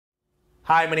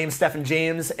Hi, my name is Stephen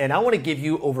James, and I want to give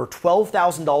you over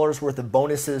 $12,000 worth of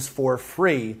bonuses for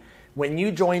free when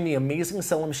you join the Amazing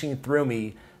Selling Machine through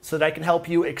me so that I can help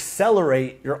you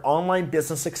accelerate your online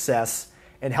business success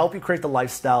and help you create the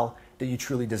lifestyle that you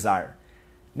truly desire.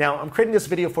 Now, I'm creating this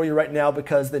video for you right now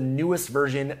because the newest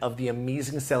version of the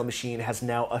Amazing Selling Machine has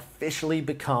now officially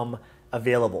become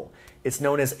available. It's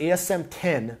known as ASM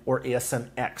 10 or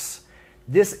ASMX.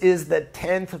 This is the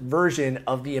 10th version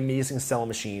of the Amazing Selling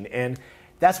Machine, and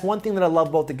that's one thing that I love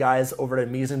about the guys over at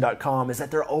amazing.com is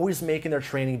that they're always making their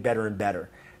training better and better.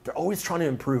 They're always trying to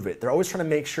improve it. They're always trying to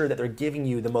make sure that they're giving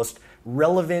you the most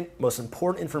relevant, most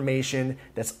important information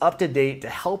that's up to date to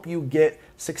help you get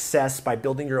success by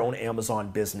building your own Amazon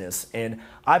business. And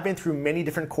I've been through many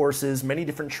different courses, many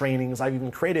different trainings. I've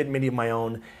even created many of my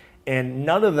own, and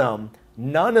none of them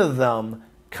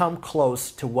come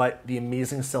close to what the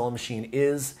Amazing Selling Machine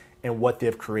is and what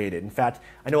they've created. In fact,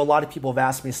 I know a lot of people have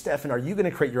asked me, Stephen, are you going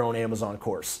to create your own Amazon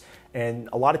course? And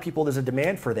a lot of people, there's a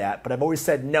demand for that, but I've always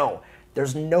said no.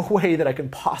 There's no way that I can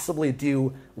possibly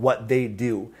do what they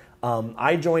do.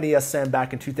 I joined ASM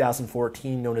back in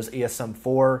 2014, known as ASM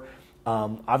 4.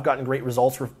 I've gotten great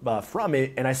results from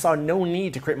it, and I saw no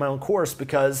need to create my own course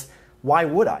because why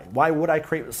would I? Why would I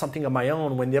create something of my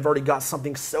own when they've already got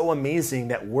something so amazing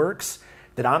that works,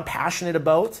 that I'm passionate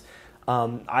about?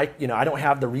 I don't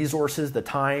have the resources, the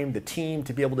time, the team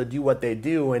to be able to do what they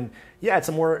do. And yeah, it's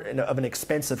more of an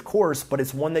expensive course, but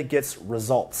it's one that gets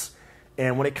results.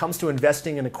 And when it comes to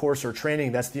investing in a course or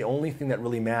training, that's the only thing that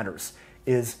really matters.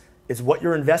 Is what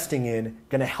you're investing in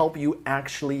going to help you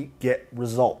actually get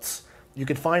results? You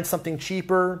could find something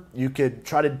cheaper. You could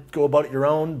try to go about it your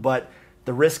own, but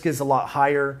the risk is a lot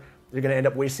higher. You're going to end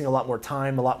up wasting a lot more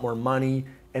time, a lot more money.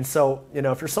 And so,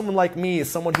 if you're someone like me,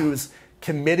 someone who's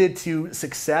committed to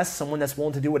success, someone that's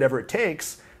willing to do whatever it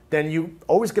takes, then you're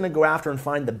always going to go after and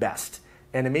find the best.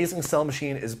 And Amazing Selling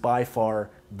Machine is by far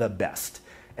the best.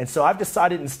 And so I've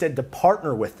decided instead to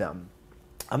partner with them.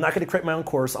 I'm not going to create my own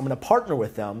course. I'm going to partner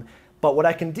with them. But what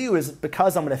I can do is,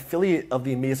 because I'm an affiliate of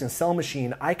the Amazing Selling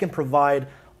Machine, I can provide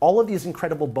all of these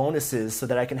incredible bonuses so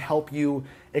that I can help you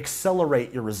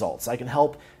accelerate your results. I can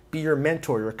help be your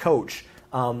mentor, your coach,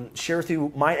 share with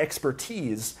you my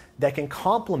expertise that can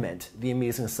complement the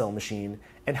Amazing Selling Machine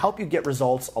and help you get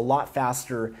results a lot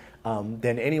faster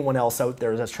than anyone else out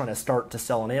there that's trying to start to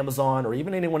sell on Amazon, or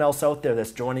even anyone else out there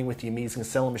that's joining with the Amazing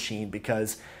Selling Machine,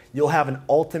 because you'll have an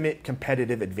ultimate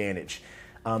competitive advantage.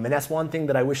 And that's one thing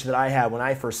that I wish that I had when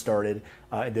I first started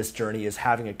in this journey, is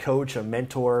having a coach, a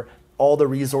mentor, all the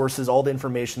resources, all the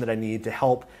information that I need to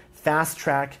help fast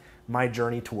track my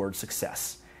journey towards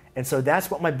success. And so that's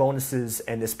what my bonuses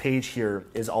and this page here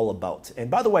is all about.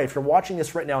 And by the way, if you're watching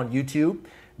this right now on YouTube,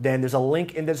 then there's a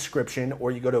link in the description,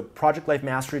 or you go to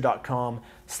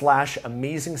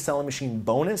projectlifemastery.com/amazing selling machine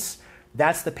bonus.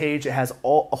 That's the page. It has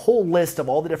a whole list of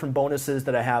all the different bonuses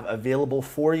that I have available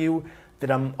for you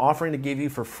that I'm offering to give you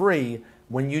for free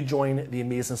when you join the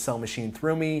Amazing Selling Machine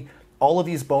through me. All of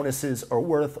these bonuses are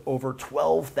worth over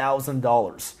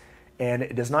 $12,000, and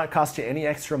it does not cost you any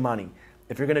extra money.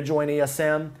 If you're going to join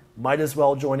ASM, might as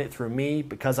well join it through me,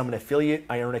 because I'm an affiliate.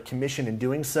 I earn a commission in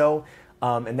doing so,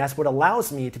 and that's what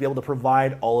allows me to be able to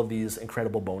provide all of these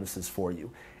incredible bonuses for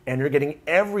you. And you're getting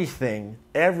everything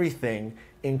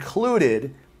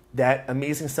included that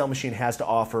Amazing Selling Machine has to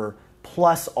offer,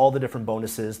 plus all the different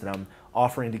bonuses that I'm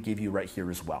offering to give you right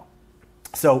here as well.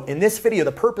 So in this video,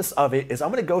 the purpose of it is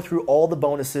I'm going to go through all the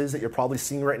bonuses that you're probably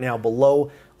seeing right now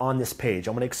below on this page.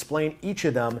 I'm going to explain each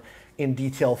of them in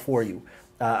detail for you.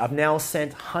 I've now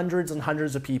sent hundreds and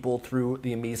hundreds of people through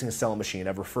the Amazing Selling Machine.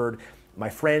 I've referred my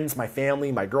friends, my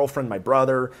family, my girlfriend, my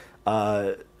brother,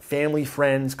 family,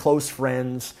 friends, close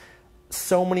friends,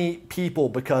 so many people,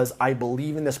 because I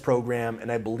believe in this program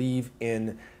and I believe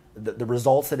in the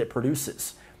results that it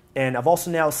produces. And I've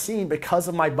also now seen, because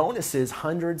of my bonuses,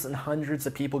 hundreds and hundreds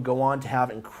of people go on to have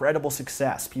incredible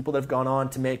success. People that have gone on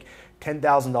to make $10,000,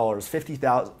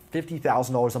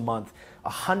 $50,000 a month,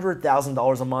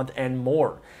 $100,000 a month, and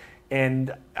more.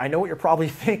 And I know what you're probably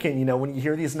thinking, when you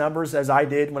hear these numbers, as I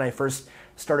did when I first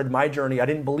started my journey, I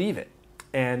didn't believe it.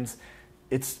 And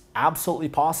it's absolutely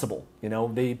possible.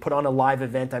 They put on a live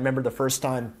event. I remember the first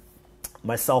time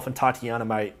myself and Tatiana,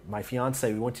 my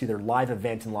fiance, we went to their live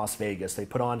event in Las Vegas. They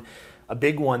put on a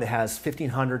big one that has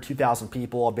 1,500, 2,000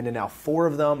 people. I've been to now 4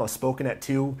 of them. I've spoken at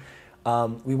 2.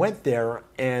 We went there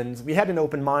and we had an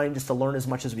open mind just to learn as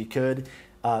much as we could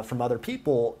from other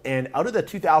people. And out of the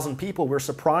 2,000 people, we're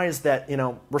surprised that,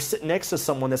 we're sitting next to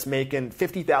someone that's making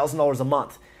 $50,000 a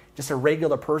month. just a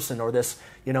regular person, or this,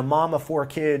 mom of 4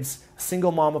 kids,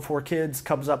 single mom of 4 kids,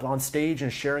 comes up on stage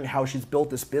and sharing how she's built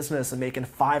this business and making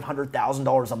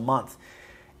 $500,000 a month.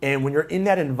 And when you're in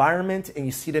that environment and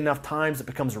you see it enough times, it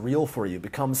becomes real for you. It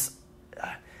becomes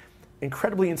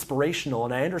incredibly inspirational.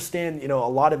 And I understand, a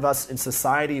lot of us in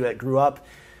society that grew up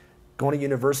going to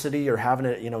university or having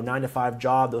a 9-to-5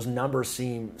 job, those numbers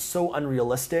seem so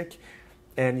unrealistic.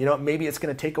 And maybe it's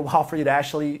going to take a while for you to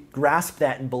actually grasp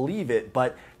that and believe it.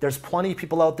 But there's plenty of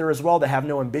people out there as well that have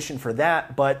no ambition for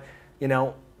that. But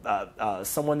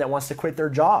someone that wants to quit their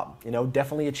job,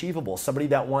 definitely achievable. Somebody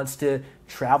that wants to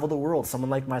travel the world, someone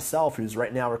like myself who's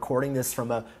right now recording this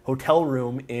from a hotel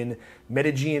room in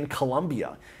Medellin,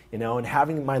 Colombia, and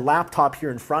having my laptop here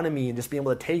in front of me and just being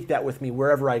able to take that with me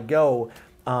wherever I go,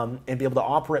 and be able to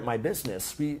operate my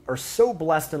business. We are so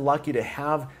blessed and lucky to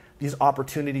have these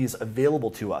opportunities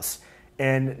available to us.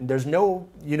 And there's no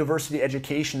university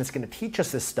education that's going to teach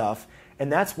us this stuff.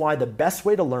 And that's why the best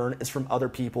way to learn is from other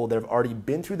people that have already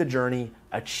been through the journey,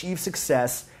 achieved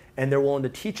success, and they're willing to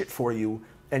teach it for you.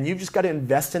 And you've just got to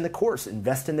invest in the course,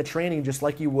 invest in the training, just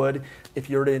like you would if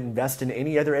you were to invest in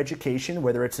any other education,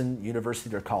 whether it's in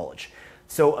university or college.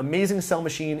 So Amazing Sell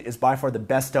Machine is by far the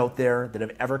best out there that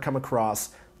I've ever come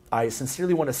across. I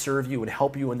sincerely want to serve you and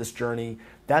help you in this journey.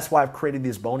 That's why I've created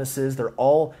these bonuses. They're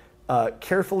all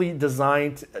carefully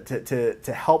designed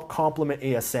to help complement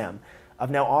ASM.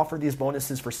 I've now offered these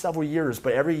bonuses for several years,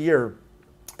 but every year,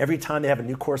 every time they have a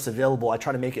new course available, I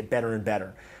try to make it better and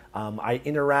better. I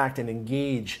interact and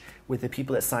engage with the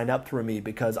people that sign up through me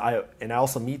because I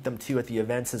also meet them too at the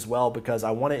events as well, because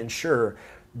I want to ensure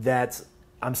that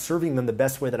I'm serving them the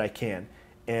best way that I can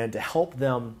and to help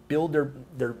them build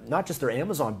their not just their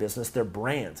Amazon business, their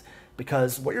brand.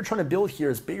 Because what you're trying to build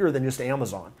here is bigger than just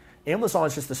Amazon. Amazon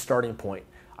is just the starting point.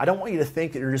 I don't want you to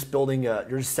think that you're just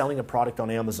selling a product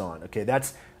on Amazon. Okay,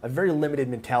 that's a very limited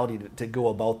mentality to go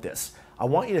about this. I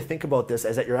want you to think about this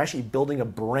as that you're actually building a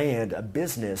brand, a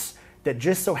business that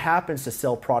just so happens to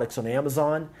sell products on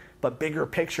Amazon, but bigger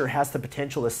picture has the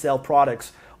potential to sell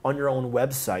products on your own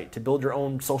website, to build your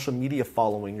own social media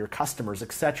following, your customers,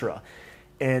 etc.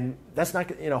 And that's not,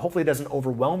 hopefully it doesn't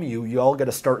overwhelm you. You all got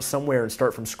to start somewhere and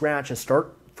start from scratch and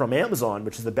start from Amazon,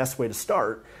 which is the best way to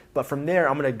start. But from there,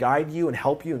 I'm going to guide you and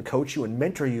help you and coach you and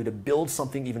mentor you to build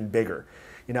something even bigger.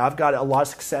 I've got a lot of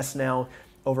success now,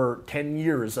 over 10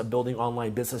 years of building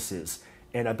online businesses.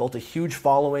 And I built a huge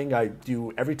following. I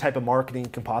do every type of marketing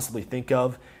you can possibly think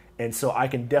of. And so I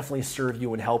can definitely serve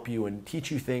you and help you and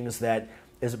teach you things that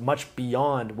is much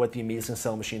beyond what the Amazing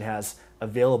Sell Machine has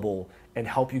available, and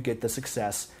help you get the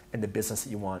success and the business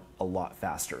that you want a lot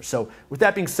faster. So with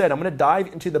that being said, I'm going to dive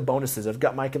into the bonuses. I've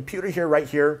got my computer here, right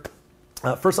here.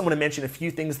 First, I'm going to mention a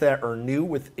few things that are new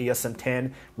with ASM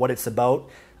 10, what it's about.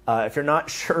 If you're not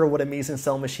sure what Amazing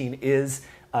Sell Machine is,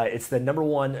 it's the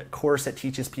 #1 course that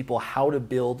teaches people how to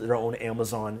build their own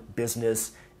Amazon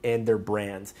business and their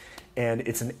brand. And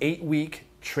it's an 8-week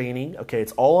training. Okay,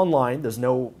 it's all online. There's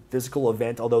no physical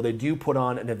event, although they do put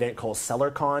on an event called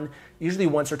SellerCon, usually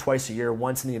once or twice a year,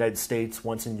 once in the United States,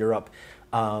 once in Europe.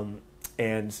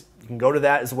 And you can go to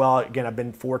that as well. Again, I've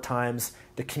been 4 times.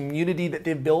 The community that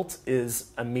they've built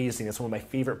is amazing. It's one of my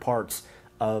favorite parts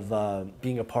of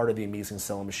being a part of the Amazing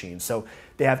Selling Machine. So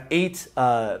they have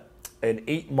an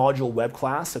 8-module web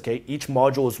class. Okay, each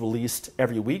module is released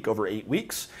every week over 8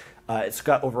 weeks. It's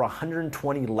got over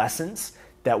 120 lessons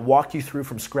that walk you through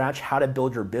from scratch how to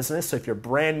build your business. So if you're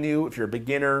brand new, if you're a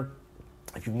beginner,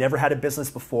 if you've never had a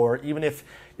business before, even if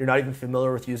you're not even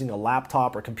familiar with using a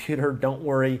laptop or computer, don't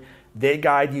worry. They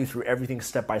guide you through everything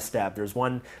step by step. There's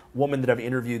one woman that I've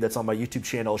interviewed that's on my YouTube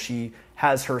channel. She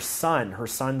has her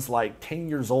son's like 10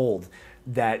 years old,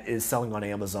 that is selling on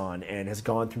Amazon and has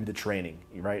gone through the training,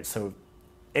 right? So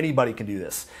anybody can do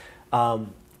this.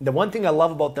 The one thing I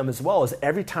love about them as well is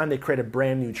every time they create a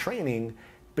brand new training,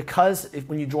 because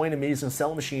when you join Amazing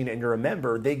Sell Machine and you're a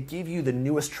member, they give you the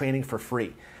newest training for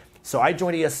free. So I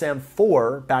joined ASM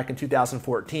 4 back in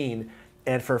 2014,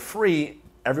 and for free,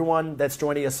 everyone that's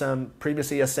joined ASM, previous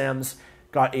ASMs,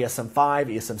 got ASM 5,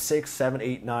 ASM 6, 7,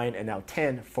 8, 9, and now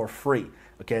 10 for free.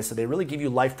 Okay, so they really give you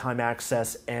lifetime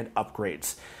access and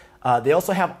upgrades. They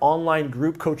also have online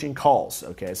group coaching calls.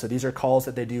 Okay, so these are calls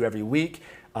that they do every week.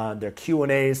 They're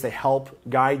Q&As. They help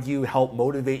guide you, help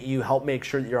motivate you, help make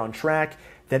sure that you're on track.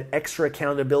 That extra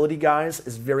accountability, guys,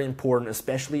 is very important,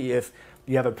 especially if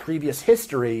you have a previous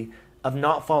history of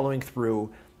not following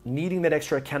through, needing that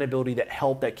extra accountability,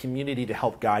 that community to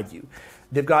help guide you.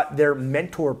 They've got their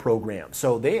mentor program.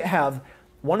 So they have,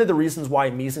 one of the reasons why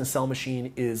Amazing Sell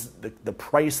Machine is the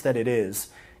price that it is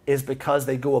is because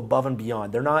they go above and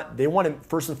beyond. They want to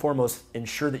first and foremost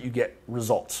ensure that you get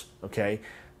results, okay?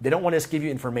 They don't want to just give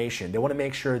you information. They want to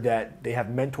make sure that they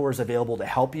have mentors available to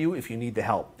help you if you need the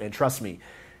help. And trust me,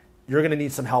 you're going to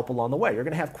need some help along the way. You're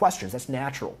going to have questions. That's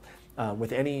natural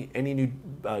with any new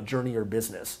journey or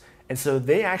business. And so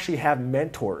they actually have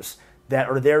mentors that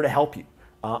are there to help you.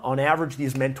 On average,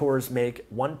 these mentors make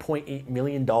 $1.8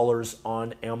 million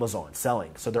on Amazon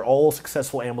selling. So they're all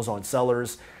successful Amazon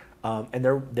sellers, and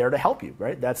they're there to help you,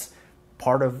 right? That's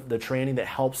part of the training that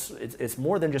helps. It's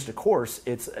more than just a course.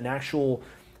 It's an actual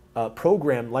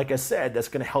program, like I said, that's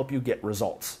going to help you get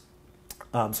results.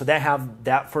 So they have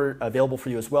that available for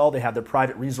you as well. They have their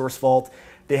private resource vault.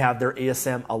 They have their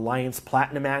ASM Alliance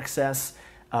Platinum Access,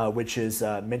 which is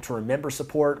mentor and member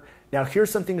support. Now, here's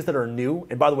some things that are new.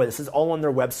 And by the way, this is all on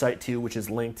their website too, which is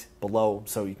linked below.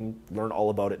 So you can learn all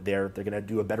about it there. They're going to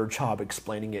do a better job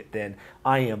explaining it than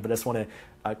I am, but I just want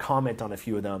to comment on a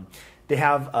few of them. They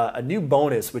have a new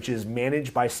bonus, which is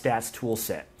Managed by Stats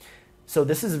Toolset. So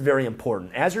this is very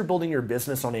important. As you're building your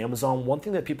business on Amazon, one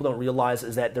thing that people don't realize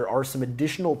is that there are some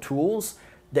additional tools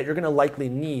that you're going to likely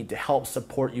need to help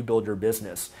support you build your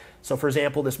business. So for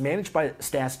example, this Managed by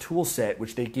Stats toolset,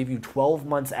 which they give you 12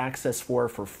 months access for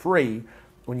free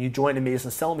when you join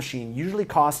Amazing Selling Machine, usually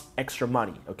costs extra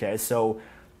money, okay? So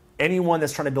anyone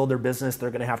that's trying to build their business,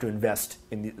 they're going to have to invest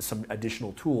in some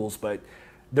additional tools, but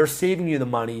they're saving you the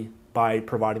money by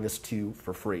providing this to you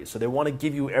for free. So they want to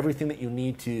give you everything that you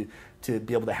need to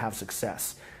be able to have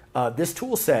success. This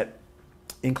tool set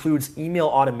includes email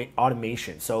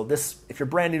automation. So this, if you're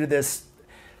brand new to this,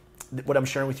 what I'm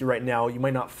sharing with you right now, you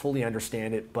might not fully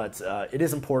understand it, but it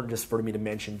is important just for me to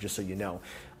mention, just so you know.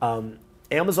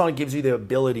 Amazon gives you the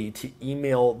ability to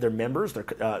email their members,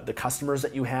 the customers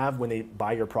that you have when they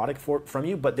buy your product from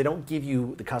you, but they don't give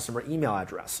you the customer email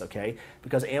address, okay?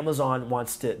 Because Amazon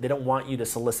they don't want you to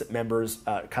solicit members,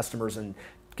 customers, and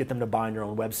get them to buy on your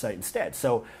own website instead.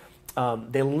 So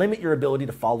they limit your ability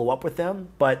to follow up with them,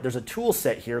 but there's a tool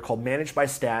set here called Managed by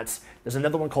Stats. There's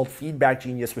another one called Feedback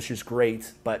Genius, which is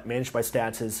great, but Managed by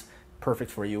Stats is perfect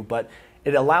for you. But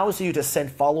it allows you to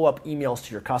send follow-up emails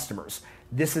to your customers.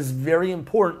 This is very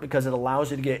important because it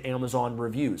allows you to get Amazon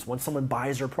reviews. When someone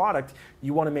buys your product,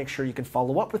 you want to make sure you can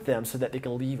follow up with them so that they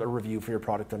can leave a review for your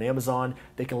product on Amazon.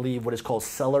 They can leave what is called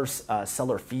seller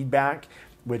feedback,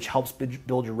 which helps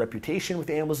build your reputation with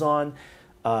Amazon.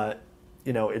 But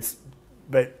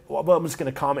what I'm just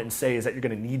going to comment and say is that you're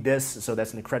going to need this, so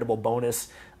that's an incredible bonus.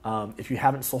 If you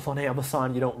haven't sold on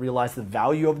Amazon, you don't realize the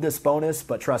value of this bonus,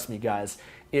 but trust me, guys,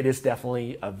 it is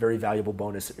definitely a very valuable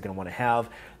bonus that you're going to want to have.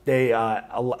 They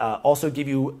also give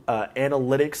you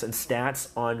analytics and stats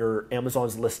on your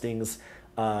Amazon's listings,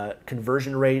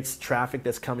 conversion rates, traffic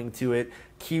that's coming to it,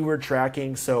 keyword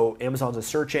tracking. So Amazon's a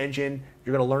search engine.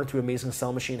 You're going to learn through Amazing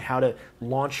Selling Machine how to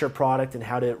launch your product and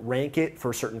how to rank it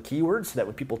for certain keywords so that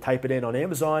when people type it in on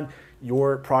Amazon,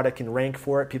 your product can rank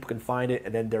for it, people can find it,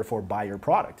 and then therefore buy your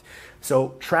product. So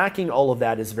tracking all of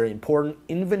that is very important.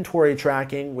 Inventory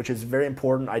tracking, which is very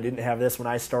important. I didn't have this when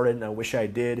I started, and I wish I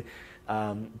did,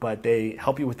 but they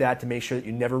help you with that to make sure that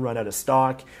you never run out of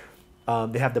stock.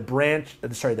 They have the brand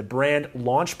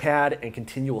launchpad and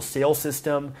continual sales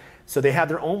system. So they have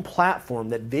their own platform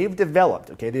that they've developed.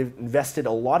 Okay, they've invested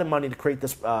a lot of money to create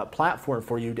this platform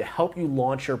for you to help you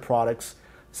launch your products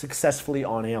successfully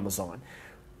on Amazon.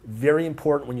 Very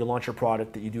important when you launch your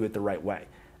product that you do it the right way.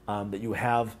 That you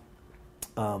have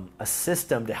a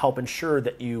system to help ensure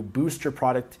that you boost your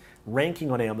product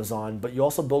ranking on Amazon, but you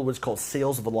also build what's called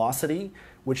sales velocity,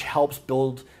 which helps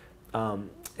build.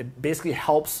 It basically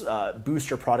helps boost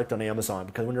your product on Amazon,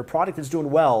 because when your product is doing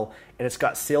well and it's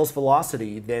got sales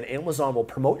velocity, then Amazon will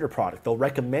promote your product. They'll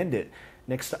recommend it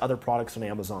next to other products on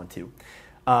Amazon too.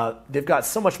 They've got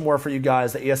so much more for you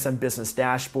guys. The ASM Business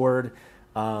Dashboard,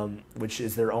 which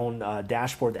is their own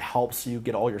dashboard that helps you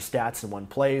get all your stats in one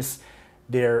place.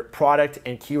 Their product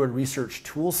and keyword research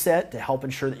tool set to help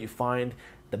ensure that you find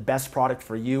the best product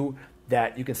for you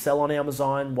that you can sell on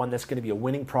Amazon, one that's going to be a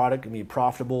winning product, going to be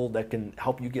profitable, that can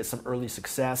help you get some early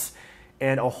success,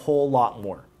 and a whole lot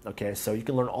more. Okay, so you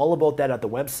can learn all about that at the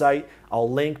website. I'll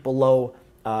link below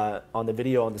on the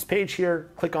video on this page here.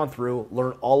 Click on through,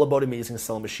 learn all about Amazing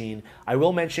Selling Machine. I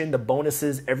will mention the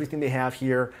bonuses, everything they have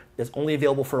here is only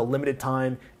available for a limited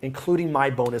time, including my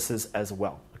bonuses as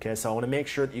well. Okay, so I want to make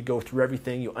sure that you go through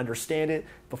everything, you understand it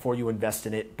before you invest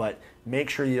in it, but make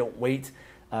sure you don't wait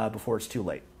before it's too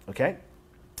late. Okay,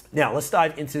 now let's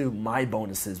dive into my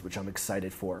bonuses, which I'm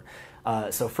excited for.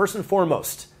 So first and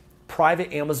foremost,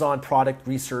 private Amazon product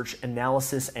research,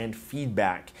 analysis, and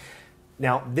feedback.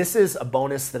 Now, this is a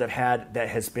bonus that I've had that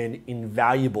has been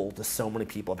invaluable to so many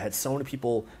people. I've had so many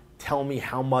people tell me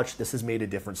how much this has made a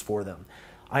difference for them.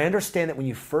 I understand that when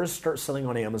you first start selling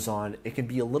on Amazon, it can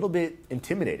be a little bit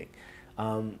intimidating.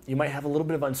 You might have a little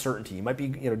bit of uncertainty. You might be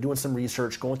doing some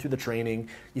research, going through the training.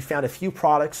 You found a few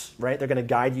products, right? They're going to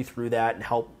guide you through that and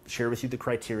help share with you the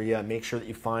criteria, make sure that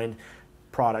you find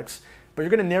products. But you're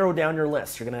going to narrow down your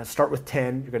list. You're going to start with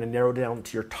 10. You're going to narrow down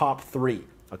to your top 3,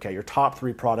 okay? Your top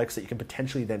 3 products that you can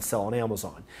potentially then sell on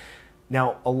Amazon.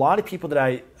 Now, a lot of people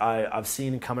that I've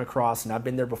seen and come across, and I've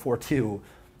been there before too,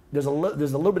 there's a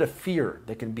little bit of fear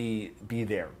that can be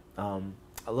there.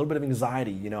 A little bit of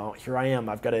anxiety, here I am,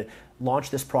 I've got to launch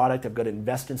this product, I've got to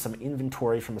invest in some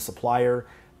inventory from a supplier,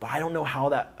 but I don't know how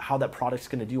that product's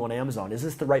going to do on Amazon. Is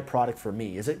this the right product for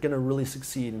me? Is it going to really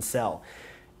succeed and sell?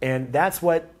 And that's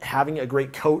what having a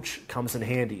great coach comes in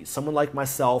handy. Someone like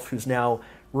myself who's now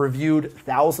reviewed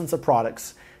thousands of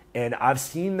products, and I've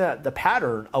seen the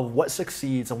pattern of what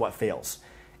succeeds and what fails.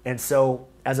 And so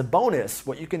as a bonus,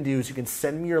 what you can do is you can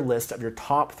send me your list of your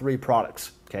top 3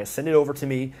 products. Okay, send it over to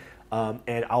me.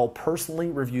 And I'll personally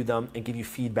review them and give you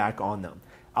feedback on them.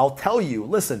 I'll tell you,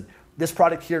 listen, this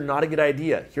product here, not a good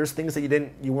idea. Here's things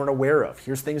that you weren't aware of.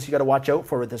 Here's things you got to watch out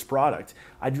for with this product.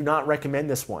 I do not recommend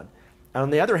this one. And on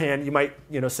the other hand, you might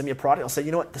send me a product. I'll say,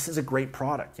 you know what, this is a great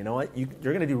product. You know what, you're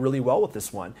going to do really well with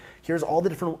this one. Here's all the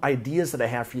different ideas that I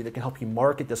have for you that can help you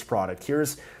market this product.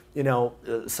 Here's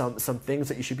some things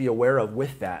that you should be aware of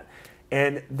with that.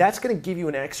 And that's going to give you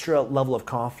an extra level of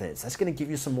confidence. That's going to give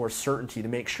you some more certainty to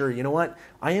make sure, you know what,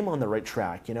 I am on the right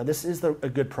track. This is a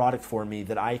good product for me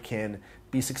that I can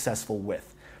be successful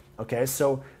with. Okay,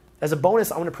 so as a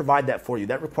bonus, I want to provide that for you.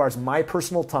 That requires my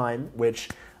personal time, which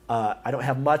I don't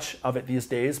have much of it these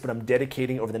days, but I'm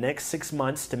dedicating over the next 6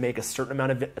 months to make a certain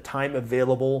amount of time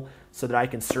available so that I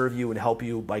can serve you and help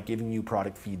you by giving you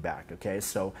product feedback. Okay,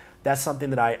 so that's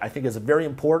something that I think is very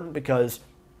important, because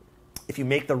if you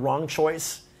make the wrong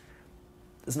choice,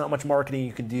 there's not much marketing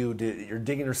you can do. You're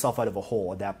digging yourself out of a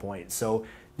hole at that point. So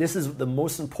this is the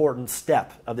most important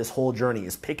step of this whole journey,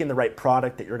 is picking the right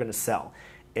product that you're going to sell.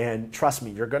 And trust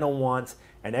me, you're going to want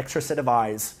an extra set of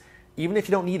eyes. Even if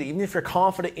you don't need it, even if you're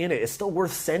confident in it, it's still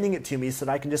worth sending it to me so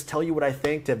that I can just tell you what I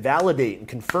think to validate and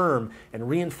confirm and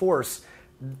reinforce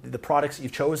the products that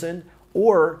you've chosen.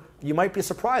 Or you might be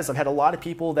surprised. I've had a lot of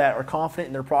people that are confident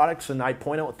in their products, and I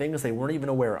point out things they weren't even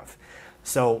aware of.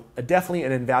 So definitely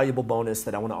an invaluable bonus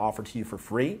that I want to offer to you for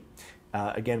free.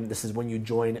 Again, this is when you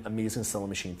join Amazing Selling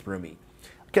Machine through me.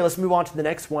 Okay, let's move on to the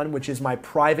next one, which is my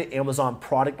private Amazon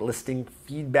product listing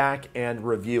feedback and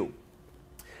review.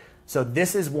 So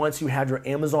this is once you have your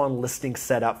Amazon listing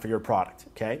set up for your product,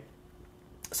 okay?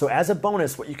 So as a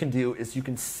bonus, what you can do is you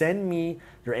can send me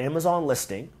your Amazon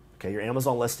listing, okay, your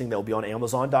Amazon listing that will be on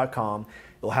Amazon.com.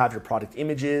 It'll have your product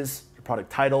images, your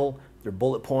product title, your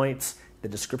bullet points, the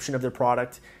description of their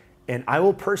product, and I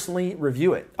will personally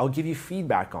review it. I'll give you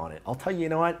feedback on it. I'll tell you, you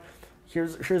know what,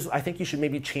 here's I think you should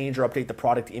maybe change or update the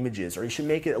product images, or you should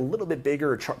make it a little bit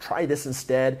bigger, or try this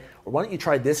instead, or why don't you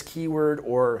try this keyword,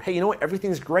 or hey, you know what,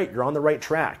 everything's great, you're on the right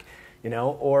track,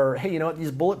 or hey, you know what,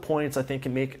 these bullet points I think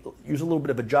can use a little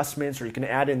bit of adjustments, or you can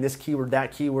add in this keyword,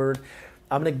 that keyword.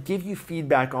 I'm going to give you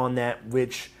feedback on that,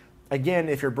 which again,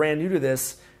 if you're brand new to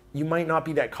this, you might not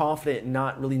be that confident and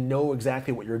not really know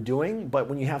exactly what you're doing, but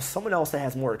when you have someone else that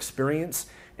has more experience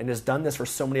and has done this for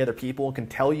so many other people, can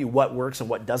tell you what works and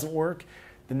what doesn't work,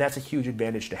 then that's a huge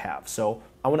advantage to have. So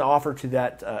I want to offer to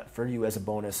that for you as a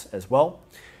bonus as well.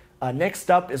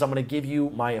 Next up is I'm going to give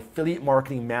you my Affiliate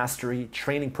Marketing Mastery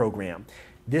training program.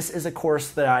 This is a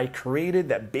course that I created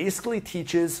that basically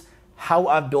teaches how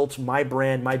I've built my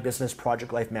brand, my business,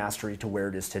 Project Life Mastery, to where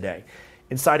it is today.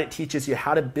 Inside it teaches you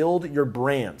how to build your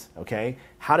brand, okay?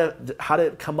 How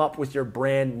to come up with your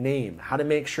brand name, how to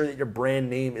make sure that your brand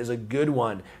name is a good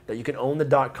one, that you can own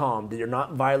the .com, that you're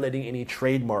not violating any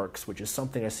trademarks, which is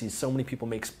something I see so many people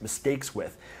make mistakes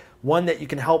with. One that you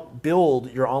can help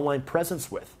build your online presence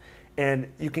with.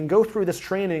 And you can go through this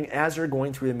training as you're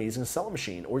going through the Amazing Selling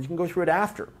Machine, or you can go through it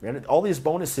after. And all these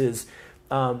bonuses,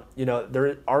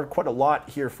 there are quite a lot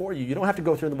here for you. You don't have to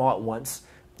go through them all at once.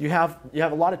 You have a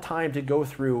lot of time to go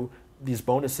through these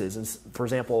bonuses. And for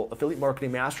example, Affiliate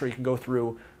Marketing Mastery, you can go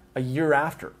through a year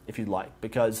after if you'd like,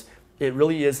 because it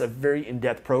really is a very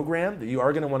in-depth program that you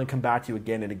are going to want to come back to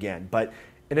again and again. But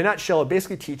in a nutshell, it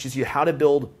basically teaches you how to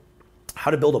build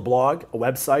a blog, a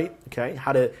website, okay?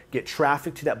 How to get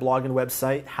traffic to that blog and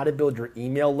website, how to build your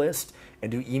email list and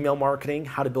do email marketing,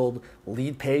 how to build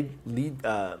lead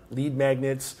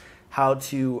magnets, how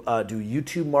to do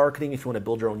YouTube marketing if you want to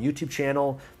build your own YouTube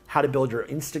channel, how to build your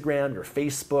Instagram, your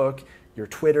Facebook, your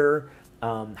Twitter,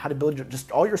 how to build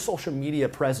just all your social media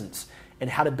presence, and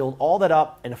how to build all that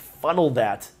up and funnel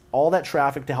all that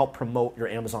traffic to help promote your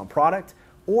Amazon product.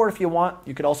 Or if you want,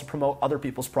 you could also promote other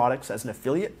people's products as an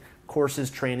affiliate,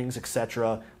 courses, trainings,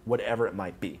 etc., whatever it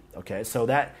might be. Okay, so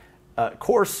that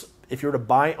course, if you were to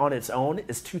buy on its own,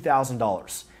 is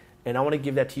 $2,000. And I want to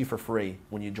give that to you for free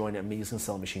when you join Amazing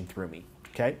Selling Machine through me.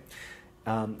 Okay,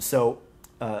 I'm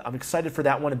excited for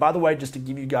that one. And by the way, just to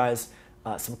give you guys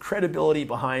some credibility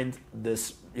behind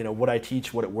this, what I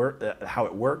teach, how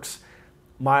it works.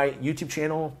 My YouTube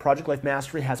channel, Project Life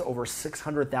Mastery, has over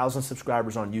 600,000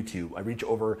 subscribers on YouTube. I reach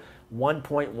over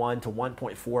 1.1 to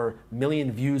 1.4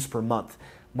 million views per month.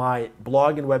 My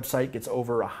blog and website gets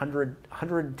over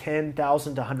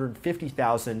 110,000 to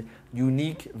 150,000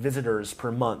 unique visitors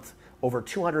per month, over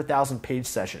 200,000 page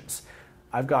sessions.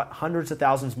 I've got hundreds of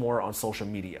thousands more on social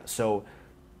media. So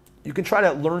you can try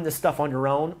to learn this stuff on your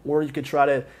own, or you could try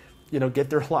to get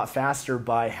there a lot faster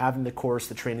by having the course,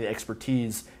 the training, the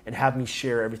expertise, and have me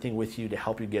share everything with you to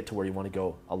help you get to where you want to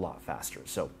go a lot faster.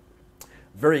 So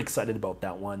very excited about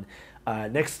that one.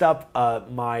 Next up,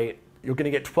 you're going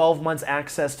to get 12 months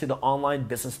access to the Online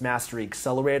Business Mastery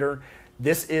Accelerator.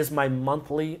 This is my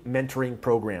monthly mentoring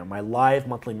program, my live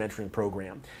monthly mentoring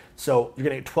program. So you're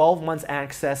going to get 12 months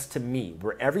access to me,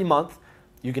 where every month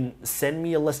you can send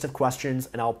me a list of questions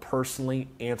and I'll personally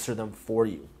answer them for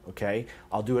you. Okay,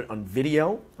 I'll do it on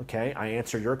video. Okay, I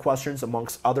answer your questions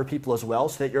amongst other people as well,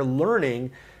 so that you're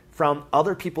learning from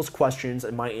other people's questions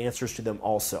and my answers to them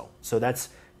also. So that's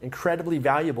incredibly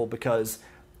valuable, because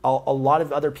a lot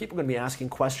of other people are going to be asking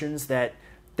questions that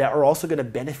are also going to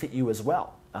benefit you as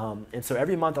well. And so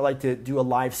every month I like to do a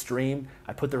live stream.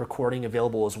 I put the recording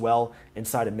available as well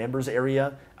inside a members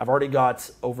area. I've already got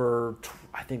over,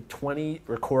 I think, 20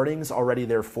 recordings already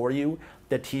there for you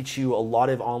that teach you a lot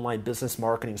of online business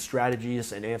marketing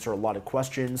strategies and answer a lot of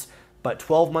questions. But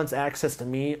 12 months access to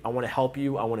me, I want to help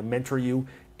you. I want to mentor you.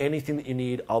 Anything that you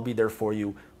need, I'll be there for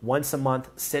you. Once a month,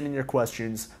 send in your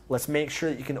questions. Let's make sure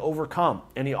that you can overcome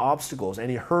any obstacles,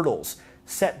 any hurdles,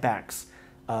 setbacks.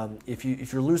 If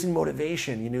you're losing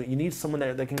motivation, you need someone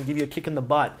that can give you a kick in the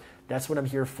butt. That's what I'm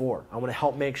here for. I want to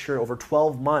help make sure over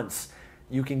 12 months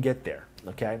you can get there.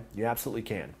 Okay, you absolutely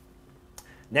can.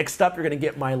 Next up, you're going to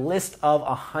get my list of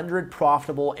 100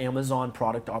 profitable Amazon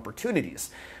product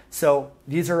opportunities. So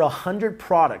these are 100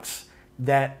 products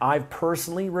that I've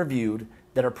personally reviewed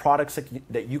that are products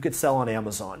that you could sell on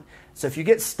Amazon. So if you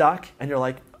get stuck and you're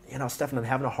like, Stefan, I'm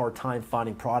having a hard time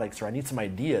finding products, or I need some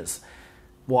ideas,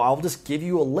 well, I'll just give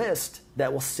you a list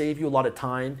that will save you a lot of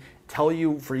time, tell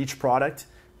you for each product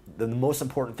the most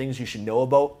important things you should know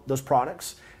about those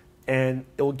products, and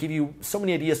it will give you so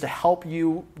many ideas to help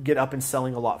you get up and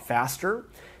selling a lot faster.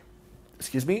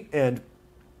 And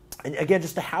again,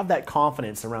 just to have that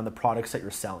confidence around the products that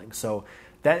you're selling. So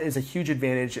that is a huge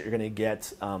advantage that you're going to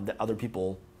get that other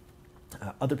people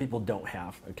don't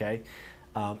have. Okay.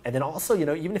 And then also,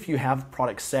 even if you have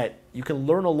products set, you can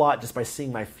learn a lot just by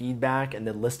seeing my feedback and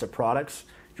the list of products.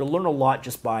 You'll learn a lot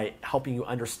just by helping you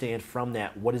understand from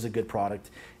that what is a good product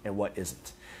and what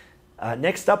isn't.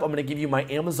 Next up, I'm going to give you my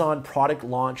Amazon product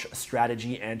launch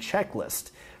strategy and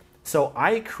checklist. So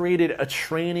I created a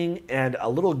training and a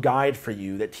little guide for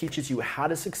you that teaches you how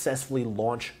to successfully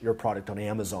launch your product on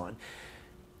Amazon.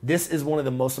 This is one of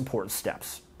the most important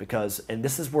steps, and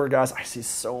this is where, guys, I see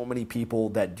so many people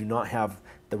that do not have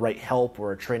the right help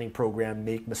or a training program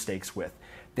make mistakes with.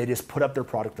 They just put up their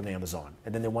product on Amazon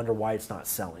and then they wonder why it's not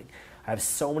selling. I have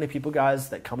so many people, guys,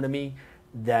 that come to me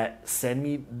that send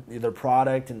me their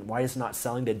product and why it's not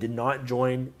selling. They did not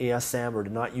join ASM or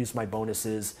did not use my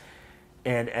bonuses.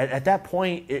 And at that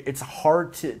point, it's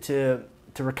hard to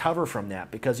recover from that,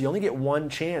 because you only get one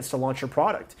chance to launch your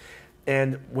product.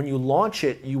 And when you launch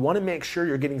it, you want to make sure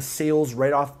you're getting sales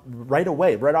right off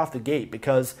the gate,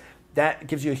 because that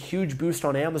gives you a huge boost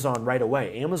on Amazon right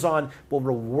away. Amazon will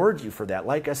reward you for that.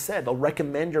 Like I said, they'll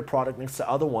recommend your product next to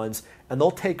other ones, and they'll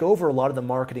take over a lot of the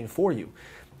marketing for you.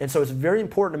 And so it's very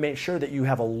important to make sure that you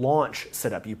have a launch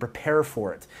set up. You prepare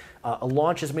for it. A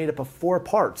launch is made up of 4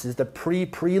 parts. It's the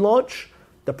pre-launch,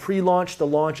 the pre-launch, the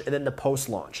launch, and then the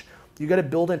post-launch. You got to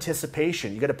build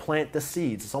anticipation. You got to plant the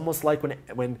seeds. It's almost like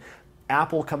when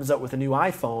Apple comes out with a new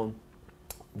iPhone,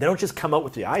 they don't just come out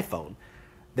with the iPhone.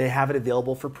 They have it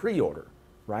available for pre-order,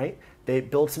 right? They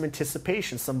build some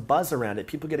anticipation, some buzz around it.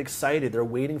 People get excited. They're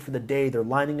waiting for the day. They're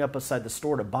lining up outside the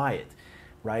store to buy it,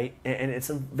 right? And it's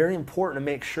very important to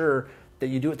make sure that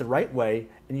you do it the right way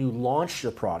and you launch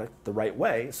your product the right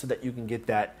way so that you can get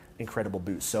that incredible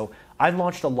boost. So I've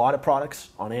launched a lot of products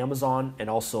on Amazon and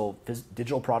also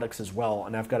digital products as well,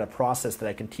 and I've got a process that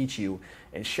I can teach you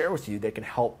and share with you that can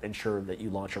help ensure that you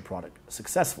launch your product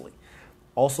successfully.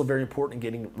 Also very important,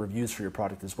 getting reviews for your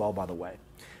product as well, by the way.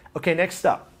 Okay, next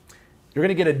up, you're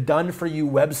gonna get a done-for-you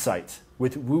website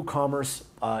with WooCommerce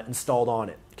installed on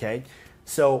it, okay?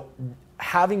 So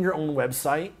having your own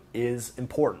website is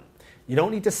important. You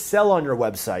don't need to sell on your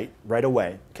website right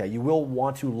away, okay? You will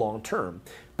want to long-term,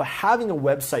 but having a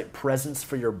website presence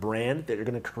for your brand that you're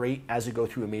gonna create as you go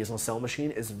through Amazing Selling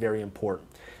Machine is very important.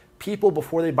 People,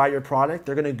 before they buy your product,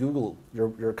 they're gonna Google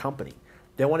your company.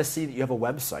 They wanna see that you have a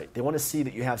website. They wanna see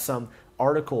that you have some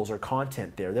articles or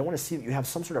content there. They wanna see that you have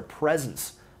some sort of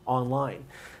presence online.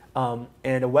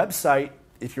 And a website,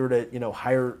 if you were to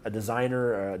hire a designer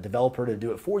or a developer to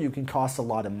do it for you, can cost a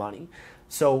lot of money.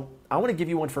 So I want to give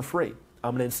you one for free.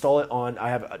 I'm going to install it on, I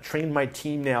have trained my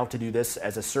team now to do this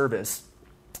as a service,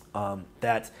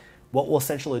 that what we'll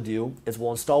essentially do is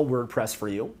we'll install WordPress for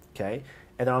you, okay?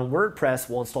 And then on WordPress,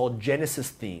 we'll install Genesis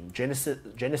theme.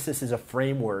 Genesis is a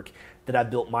framework that I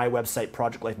built my website,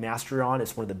 Project Life Mastery, on.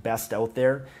 It's one of the best out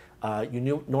there.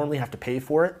 You normally have to pay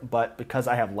for it, but because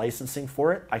I have licensing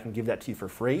for it, I can give that to you for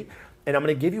free. And I'm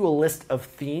going to give you a list of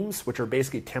themes, which are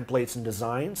basically templates and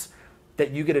designs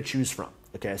that you get to choose from.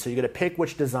 Okay, so you get to pick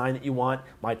which design that you want.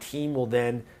 My team will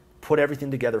then put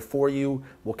everything together for you.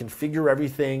 We'll configure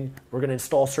everything. We're going to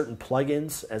install certain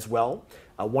plugins as well.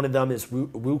 One of them is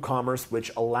WooCommerce,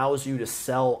 which allows you to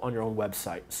sell on your own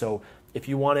website. So if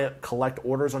you want to collect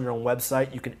orders on your own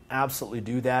website, you can absolutely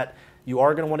do that. You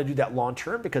are going to want to do that long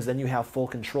term because then you have full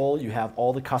control. You have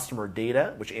all the customer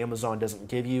data, which Amazon doesn't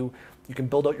give you. You can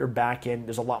build out your back end.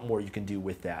 There's a lot more you can do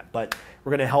with that. But we're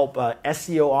going to help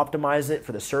SEO optimize it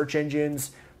for the search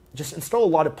engines. Just install a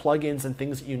lot of plugins and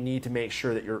things that you need to make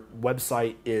sure that your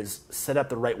website is set up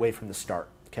the right way from the start.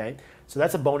 Okay, so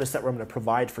that's a bonus that we're going to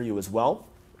provide for you as well,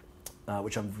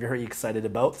 which I'm very excited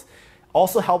about.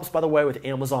 Also helps, by the way, with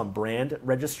Amazon brand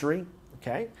registry.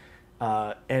 Okay.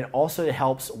 And also it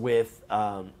helps with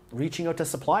reaching out to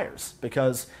suppliers,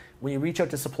 because when you reach out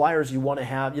to suppliers, you don't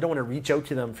want to reach out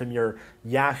to them from your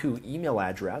Yahoo email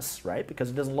address, right?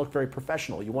 Because it doesn't look very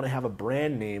professional. You want to have a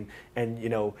brand name and,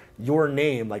 your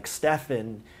name, like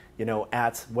Stefan,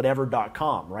 at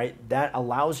whatever.com, right? That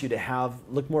allows you to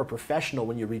look more professional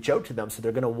when you reach out to them. So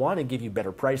they're going to want to give you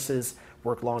better prices,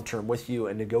 work long-term with you,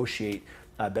 and negotiate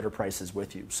better prices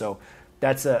with you. So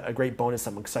that's a great bonus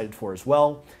I'm excited for as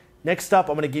well. Next up,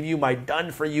 I'm going to give you my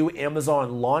done-for-you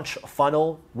Amazon launch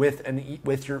funnel with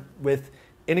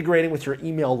integrating with your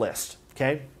email list.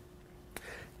 Okay,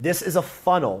 this is a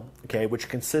funnel, okay, which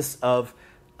consists of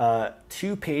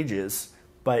 2 pages,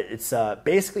 but it's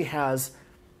basically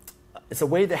it's a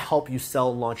way to help you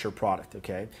sell and launch your product.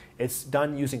 Okay, it's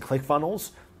done using ClickFunnels.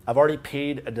 I've already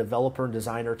paid a developer and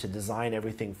designer to design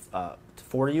everything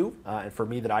for you and for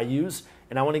me that I use,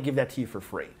 and I want to give that to you for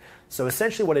free. So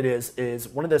essentially what it is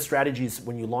one of the strategies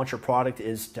when you launch your product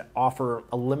is to offer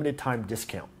a limited time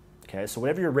discount. Okay, so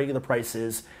whatever your regular price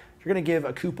is, you're going to give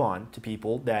a coupon to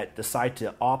people that decide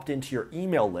to opt into your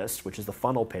email list, which is the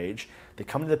funnel page. They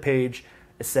come to the page,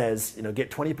 it says, get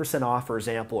 20% off, for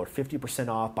example, or 50%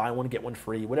 off, buy one, get one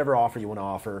free, whatever offer you want to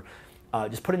offer.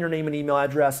 Just put in your name and email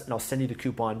address, and I'll send you the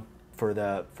coupon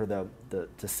to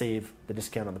save the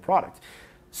discount on the product.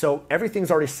 So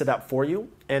everything's already set up for you,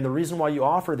 and the reason why you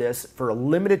offer this for a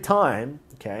limited time,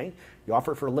 okay, you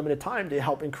offer it for a limited time to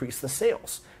help increase the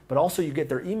sales, but also you get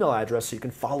their email address so you can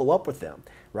follow up with them,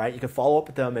 right? You can follow up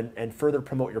with them and further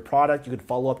promote your product. You can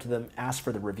follow up to them, ask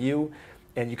for the review,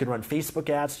 and you can run Facebook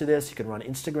ads to this. You can run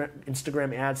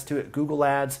Instagram ads to it, Google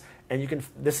ads, and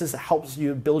helps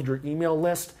you build your email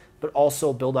list, but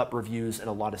also build up reviews and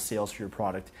a lot of sales for your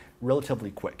product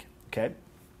relatively quick, okay?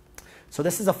 So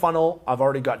this is a funnel I've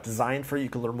already got designed for you. You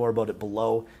can learn more about it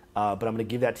below, but I'm going to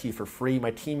give that to you for free.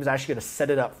 My team is actually going to set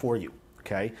it up for you,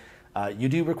 okay? You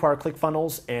do require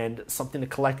ClickFunnels and something to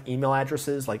collect email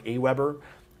addresses like Aweber.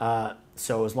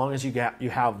 So as long as you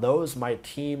have those, my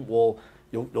team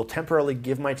you'll temporarily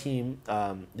give my team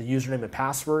the username and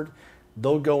password.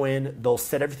 They'll go in, they'll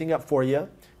set everything up for you.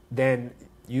 Then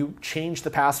you change the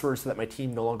password so that my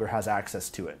team no longer has access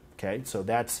to it, okay? So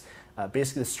that's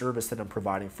basically the service that I'm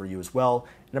providing for you as well.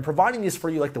 And I'm providing these for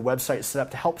you like the website set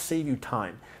up to help save you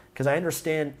time. Because I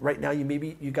understand right now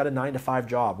you got a 9-to-5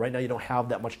 job. Right now you don't have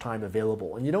that much time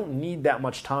available, and you don't need that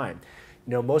much time.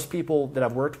 Most people that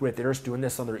I've worked with, they're just doing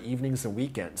this on their evenings and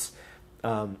weekends.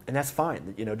 And that's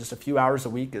fine. Just a few hours a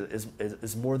week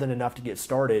is more than enough to get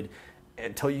started.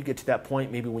 until you get to that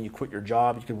point. Maybe when you quit your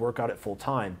job, you can work on it full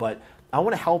time. But I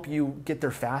want to help you get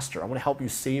there faster. I want to help you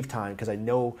save time because I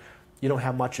know you don't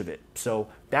have much of it. So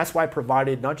that's why I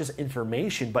provided not just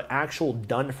information, but actual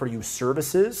done for you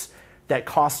services that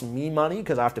cost me money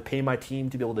because I have to pay my team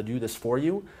to be able to do this for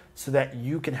you so that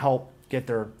you can help get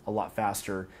there a lot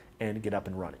faster and get up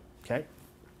and running, okay?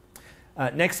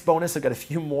 Next bonus, I've got a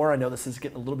few more. I know this is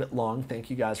getting a little bit long.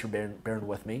 Thank you guys for bearing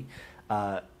with me.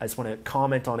 I just want to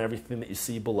comment on everything that you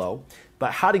see below.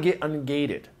 But how to get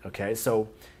ungated, okay? So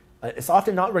it's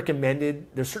often not recommended.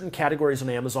 There's certain categories on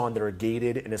Amazon that are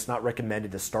gated and it's not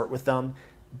recommended to start with them.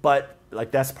 But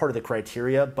like that's part of the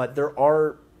criteria. But there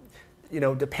are,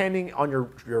 depending on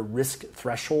your risk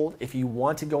threshold, if you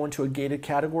want to go into a gated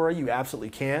category, you absolutely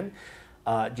can.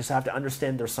 Just have to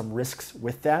understand there's some risks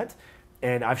with that.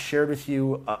 And I've shared with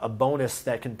you a bonus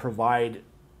that can provide,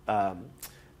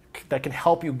 that can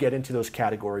help you get into those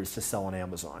categories to sell on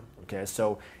Amazon. Okay,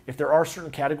 so if there are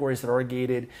certain categories that are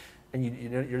gated, and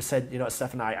you said,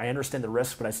 Stephan, I understand the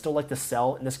risk, but I still like to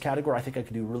sell in this category. I think I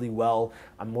could do really well.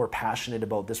 I'm more passionate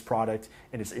about this product,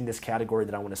 and it's in this category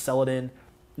that I want to sell it in.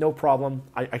 No problem.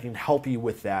 I can help you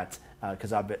with that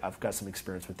because I've got some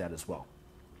experience with that as well.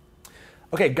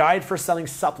 Okay, guide for selling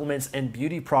supplements and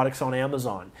beauty products on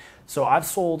Amazon. So I've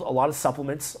sold a lot of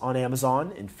supplements on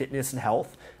Amazon in fitness and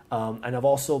health, and I've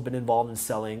also been involved in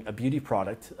selling a beauty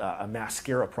product, a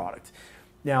mascara product.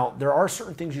 Now, there are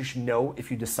certain things you should know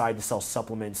if you decide to sell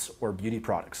supplements or beauty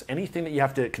products. Anything that you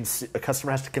have to a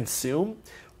customer has to consume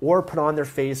or put on their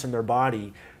face and their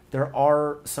body, there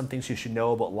are some things you should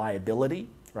know about liability,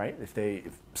 right?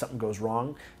 If something goes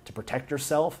wrong, to protect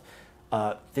yourself.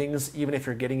 Things, even if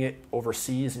you're getting it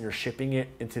overseas and you're shipping it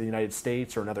into the United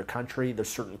States or another country, there's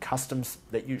certain customs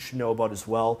that you should know about as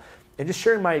well. And just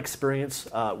sharing my experience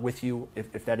with you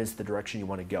if that is the direction you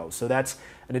want to go. So that's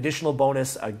an additional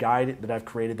bonus, a guide that I've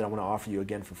created that I want to offer you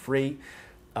again for free.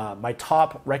 My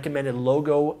top recommended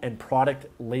logo and product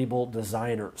label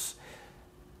designers.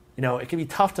 It can be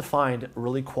tough to find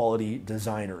really quality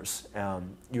designers.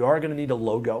 You are going to need a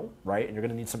logo, right? And you're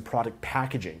going to need some product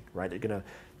packaging, right? They're going to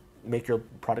make your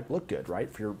product look good,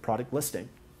 right? For your product listing.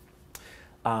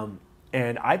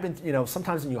 And I've been,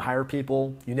 sometimes when you hire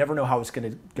people, you never know how it's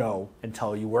going to go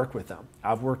until you work with them.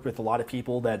 I've worked with a lot of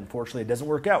people that unfortunately it doesn't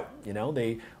work out.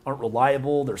 They aren't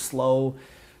reliable, they're slow,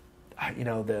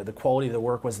 the quality of the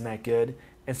work wasn't that good.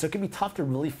 And so it can be tough to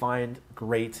really find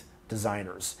great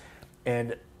designers.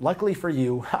 And luckily for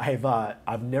you,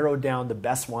 I've narrowed down the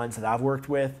best ones that I've worked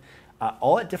with,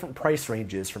 all at different price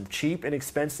ranges, from cheap and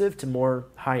expensive to more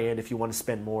high-end if you want to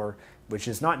spend more, which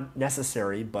is not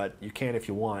necessary, but you can if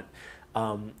you want.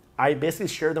 I basically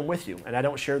share them with you, and I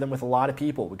don't share them with a lot of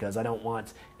people because I don't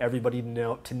want everybody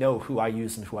to know who I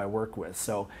use and who I work with.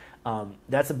 So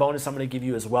that's a bonus I'm going to give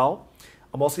you as well.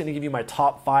 I'm also going to give you my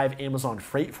top 5 Amazon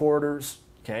freight forwarders,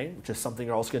 okay, which is something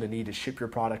you're also going to need to ship your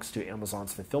products to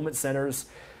Amazon's fulfillment centers.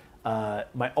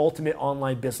 My ultimate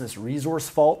online business resource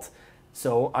vault.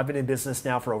 So I've been in business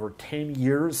now for over 10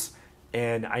 years.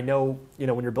 And I know,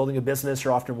 when you're building a business,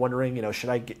 you're often wondering, should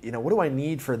I get, what do I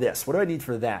need for this? What do I need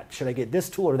for that? Should I get this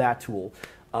tool or that tool?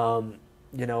 And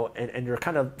you're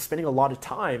kind of spending a lot of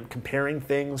time comparing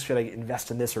things. Should I invest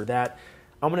in this or that?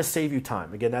 I'm going to save you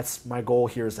time. Again, that's my goal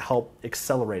here, is to help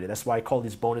accelerate it. That's why I call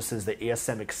these bonuses the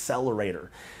ASM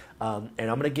Accelerator. And I'm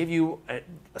going to give you,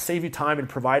 save you time and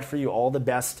provide for you all the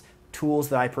best tools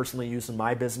that I personally use in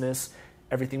my business.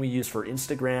 Everything we use for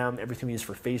Instagram, everything we use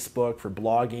for Facebook, for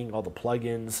blogging, all the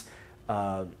plugins.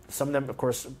 Some of them, of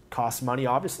course, cost money,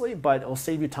 obviously, but it'll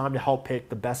save you time to help pick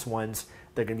the best ones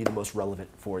that are going to be the most relevant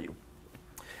for you.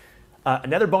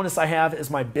 Another bonus I have is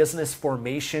my business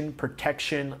formation,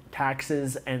 protection,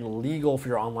 taxes, and legal for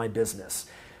your online business.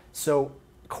 So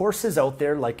courses out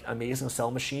there like Amazing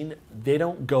Sell Machine, they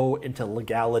don't go into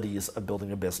legalities of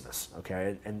building a business,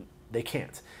 okay? And they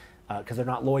can't. Because they're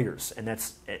not lawyers, and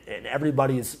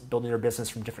everybody is building their business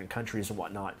from different countries and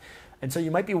whatnot. And so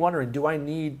you might be wondering, do I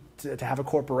need to have a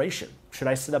corporation? Should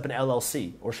I set up an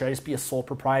LLC, or should I just be a sole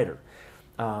proprietor?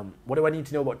 What do I need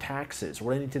to know about taxes?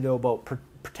 What do I need to know about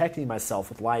protecting myself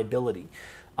with liability?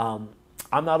 I'm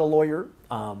not a lawyer.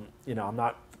 I'm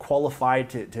not qualified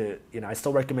to I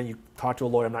still recommend you talk to a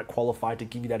lawyer. I'm not qualified to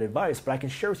give you that advice, but I can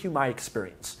share with you my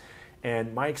experience.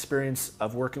 And my experience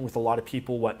of working with a lot of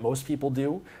people, what most people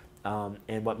do,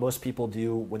 and what most people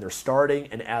do when they're starting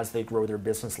and as they grow their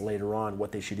business later on,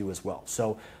 what they should do as well.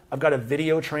 So I've got a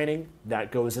video training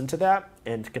that goes into that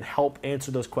and can help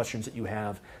answer those questions that you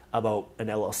have about an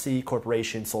LLC,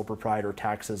 corporation, sole proprietor,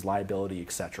 taxes, liability,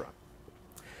 etc.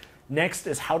 Next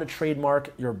is how to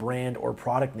trademark your brand or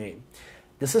product name.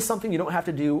 This is something you don't have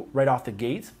to do right off the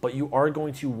gate, but you are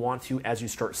going to want to as you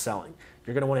start selling.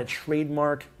 You're going to want to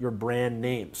trademark your brand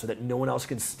name so that no one else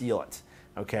can steal it,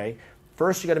 okay?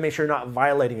 First, you got to make sure you're not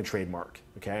violating a trademark,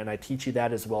 okay? And I teach you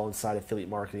that as well inside Affiliate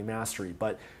Marketing Mastery.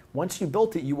 But once you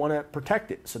built it, you want to protect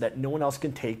it so that no one else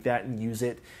can take that and use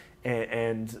it,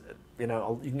 and you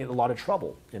know, you can get in a lot of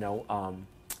trouble, you know,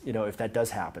 if that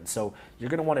does happen. So you're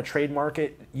going to want to trademark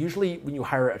it. Usually, when you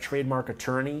hire a trademark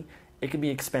attorney, it can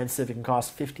be expensive. It can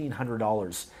cost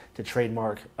 $1,500 to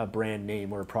trademark a brand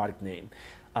name or a product name.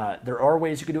 There are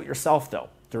ways you can do it yourself, though,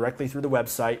 directly through the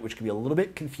website, which can be a little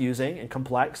bit confusing and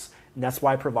complex, and that's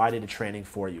why I provided a training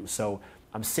for you. So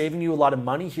I'm saving you a lot of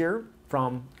money here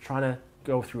from trying to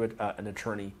go through an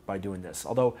attorney by doing this.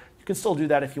 Although you can still do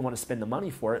that if you want to spend the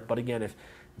money for it. But again, if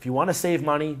you want to save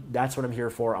money, that's what I'm here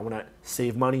for. I want to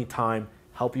save money, time,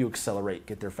 help you accelerate,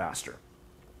 get there faster.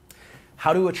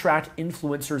 How to attract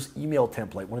influencers email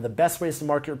template. One of the best ways to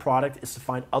market your product is to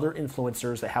find other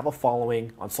influencers that have a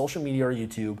following on social media or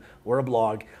YouTube or a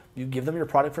blog. You give them your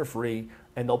product for free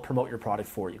and they'll promote your product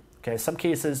for you. Okay, in some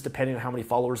cases, depending on how many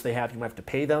followers they have, you might have to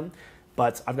pay them,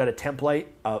 but I've got a template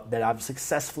that I've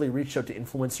successfully reached out to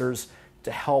influencers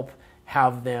to help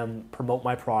have them promote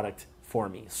my product for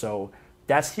me. So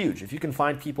that's huge. If you can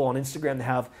find people on Instagram that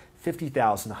have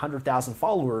 50,000, 100,000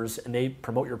 followers and they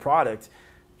promote your product,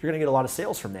 you're going to get a lot of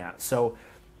sales from that. So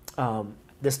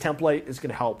this template is going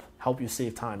to help you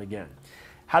save time again.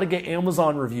 How to get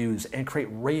Amazon reviews and create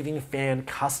raving fan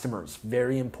customers.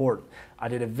 Very important. I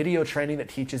did a video training that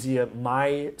teaches you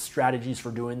my strategies for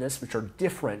doing this, which are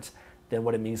different than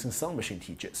what Amazing Selling Machine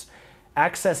teaches.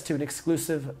 Access to an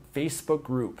exclusive Facebook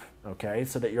group, okay,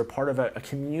 so that you're part of a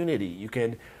community. You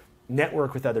can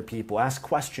network with other people, ask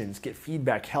questions, get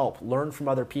feedback, help, learn from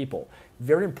other people.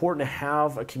 Very important to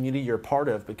have a community you're part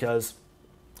of because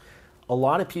a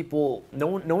lot of people, no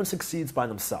one succeeds by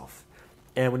themselves.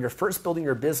 And when you're first building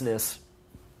your business,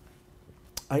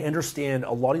 I understand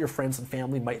a lot of your friends and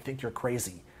family might think you're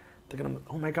crazy. They're gonna,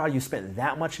 oh my God, you spent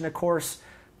that much in a course,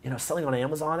 you know, selling on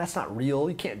Amazon, that's not real,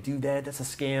 you can't do that, that's a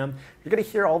scam. You're gonna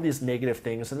hear all these negative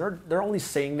things, and they're only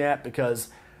saying that because,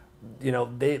 you know,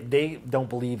 they don't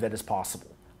believe that it's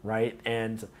possible, right?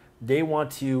 And they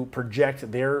want to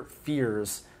project their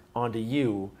fears onto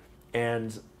you,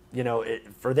 and you know,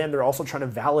 for them, they're also trying to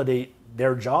validate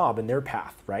their job and their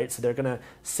path, right? So they're going to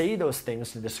say those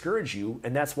things to discourage you,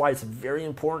 and that's why it's very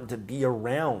important to be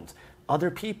around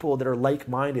other people that are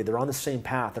like-minded, they're on the same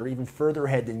path, they're even further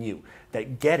ahead than you,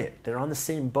 that get it, they're on the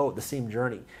same boat, the same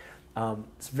journey.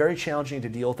 It's very challenging to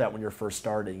deal with that when you're first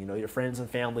starting. You know, your friends and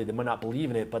family, they might not believe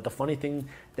in it, but the funny thing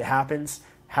that happened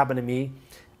to me.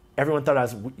 Everyone thought I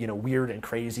was, you know, weird and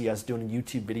crazy. I was doing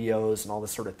YouTube videos and all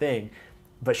this sort of thing.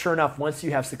 But sure enough, once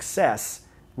you have success,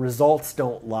 results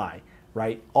don't lie,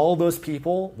 right? All those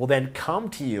people will then come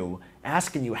to you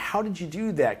asking you, how did you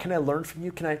do that? Can I learn from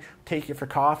you? Can I take you for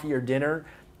coffee or dinner?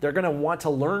 They're going to want to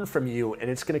learn from you, and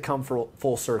it's going to come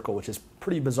full circle, which is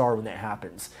pretty bizarre when that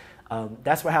happens.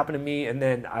 That's what happened to me, and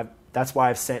then that's why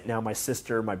I've sent now my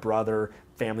sister, my brother,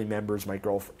 family members, my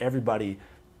girlfriend, everybody,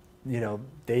 you know,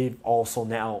 they've also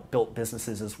now built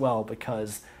businesses as well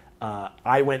because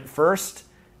I went first,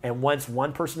 and once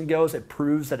one person goes, it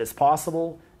proves that it's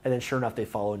possible, and then sure enough, they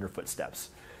follow in your footsteps.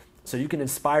 So you can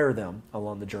inspire them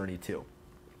along the journey too.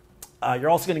 You're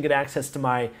also going to get access to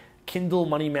my Kindle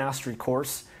Money Mastery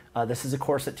course. This is a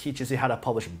course that teaches you how to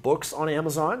publish books on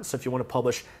Amazon. So if you want to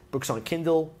publish books on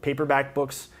Kindle, paperback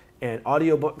books, and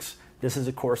audiobooks, this is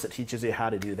a course that teaches you how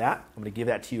to do that. I'm going to give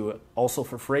that to you also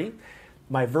for free.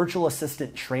 My virtual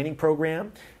assistant training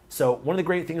program. So one of the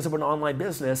great things about an online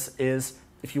business is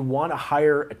if you want to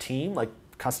hire a team, like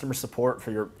customer support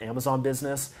for your Amazon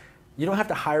business, you don't have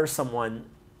to hire someone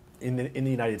in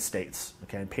the United States,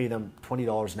 okay, and pay them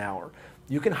 $20 an hour.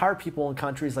 You can hire people in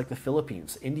countries like the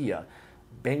Philippines, India,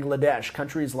 Bangladesh,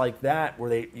 countries like that,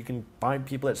 where you can find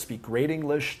people that speak great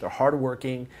English, they're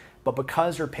hardworking, but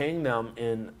because you're paying them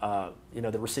in,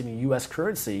 they're receiving U.S.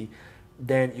 currency,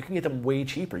 then you can get them way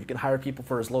cheaper. You can hire people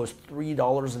for as low as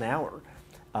 $3 an hour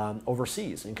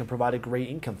overseas, and you can provide a great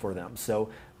income for them. So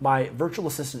my virtual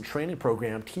assistant training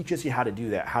program teaches you how to do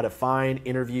that, how to find,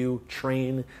 interview,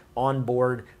 train,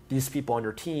 onboard these people on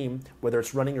your team, whether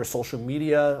it's running your social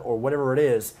media or whatever it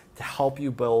is, to help you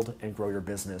build and grow your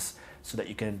business so that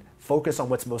you can focus on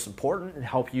what's most important and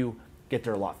help you get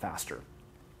there a lot faster.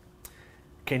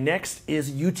 Okay, next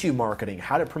is YouTube marketing,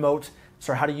 how to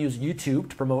use YouTube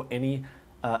to promote any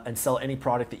and sell any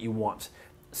product that you want.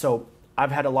 So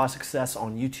I've had a lot of success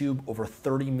on YouTube, over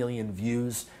 30 million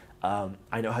views.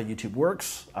 I know how YouTube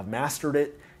works, I've mastered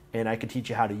it, and I can teach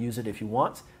you how to use it if you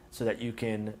want. so that you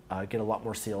can get a lot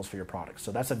more sales for your products.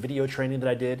 So that's a video training that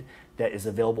I did that is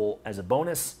available as a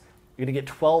bonus. You're gonna get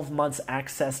 12 months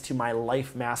access to my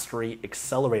Life Mastery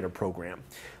Accelerator program.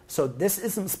 So this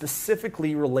isn't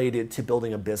specifically related to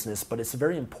building a business, but it's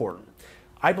very important.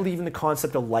 I believe in the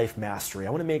concept of life mastery. I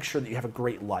want to make sure that you have a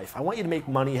great life. I want you to make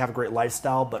money, have a great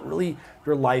lifestyle, but really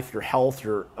your life, your health,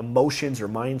 your emotions, your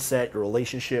mindset, your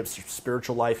relationships, your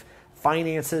spiritual life,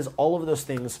 finances, all of those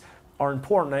things are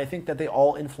important. And I think that they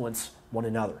all influence one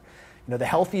another. You know, the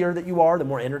healthier that you are, the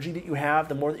more energy that you have,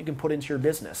 the more that you can put into your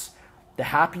business. The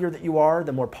happier that you are,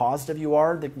 the more positive you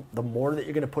are, the more that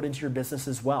you're going to put into your business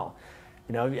as well.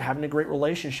 You know, having a great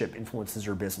relationship influences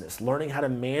your business. Learning how to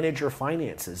manage your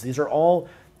finances. These are all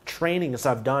trainings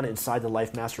I've done inside the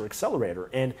Life Master Accelerator.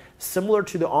 And similar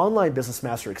to the Online Business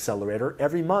Master Accelerator,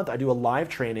 every month I do a live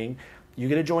training. You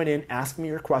get to join in, ask me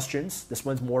your questions. This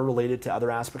one's more related to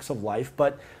other aspects of life.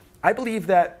 But I believe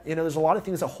that, you know, there's a lot of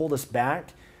things that hold us back,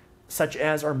 such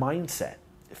as our mindset,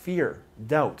 fear,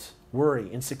 doubt,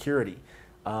 worry, insecurity,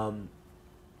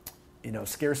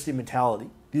 scarcity mentality.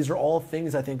 These are all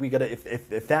things I think we gotta,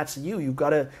 if that's you, you've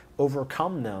gotta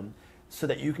overcome them so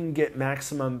that you can get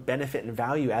maximum benefit and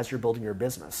value as you're building your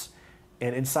business.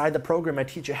 And inside the program, I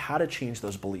teach you how to change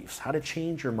those beliefs, how to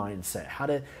change your mindset, how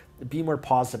to be more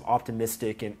positive,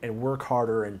 optimistic, and work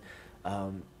harder and,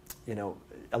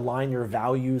 align your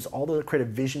values, all the create a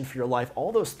vision for your life.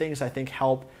 All those things I think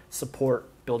help support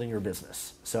building your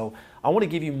business. So I want to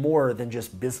give you more than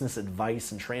just business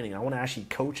advice and training. I want to actually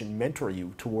coach and mentor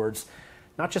you towards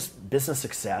not just business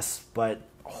success, but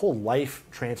a whole life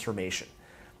transformation.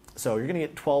 So you're going to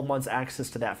get 12 months access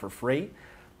to that for free.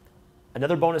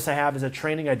 Another bonus I have is a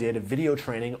training I did, a video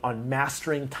training on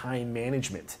mastering time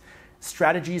management.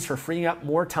 Strategies for freeing up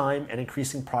more time and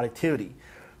increasing productivity.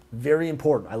 Very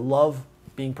important. I love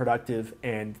being productive,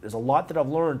 and there's a lot that I've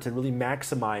learned to really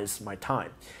maximize my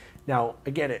time. Now,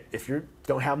 again, if you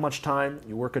don't have much time,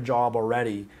 you work a job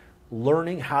already,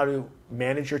 learning how to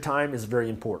manage your time is very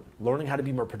important. Learning how to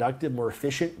be more productive, more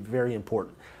efficient, very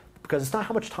important. Because it's not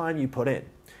how much time you put in.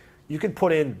 You can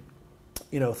put in,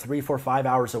 3, 4, 5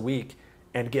 hours a week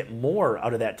and get more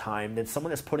out of that time than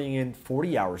someone that's putting in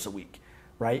 40 hours a week,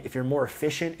 right? If you're more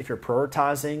efficient, if you're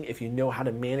prioritizing, if you know how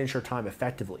to manage your time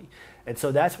effectively. And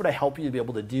so that's what I help you to be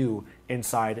able to do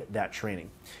inside that training.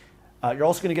 You're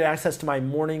also going to get access to my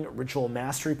morning ritual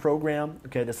mastery program.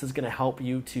 Okay, this is going to help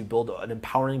you to build an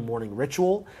empowering morning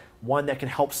ritual, one that can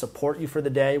help support you for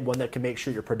the day, one that can make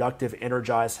sure you're productive,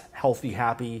 energized, healthy,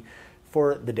 happy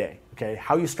for the day. Okay,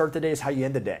 how you start the day is how you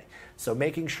end the day. So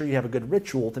making sure you have a good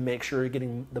ritual to make sure you're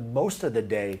getting the most of the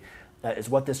day is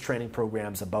what this training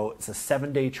program is about. It's a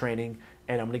 7-day training,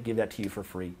 and I'm going to give that to you for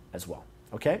free as well.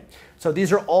 Okay, so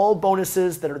these are all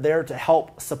bonuses that are there to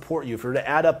help support you. If we were to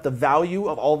add up the value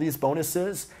of all these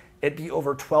bonuses, it'd be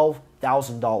over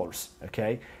 $12,000.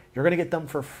 Okay, you're going to get them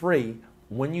for free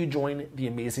when you join the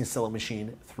Amazing Selling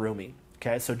Machine through me.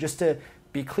 Okay, so just to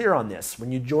be clear on this,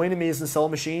 when you join Amazing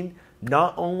Selling Machine,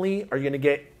 not only are you going to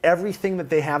get everything that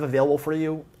they have available for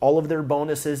you, all of their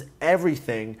bonuses,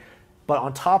 everything, but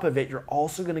on top of it, you're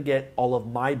also going to get all of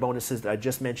my bonuses that I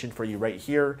just mentioned for you right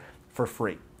here for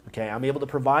free. Okay, I'm able to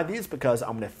provide these because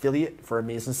I'm an affiliate for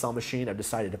Amazing Selling Machine. I've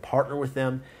decided to partner with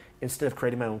them instead of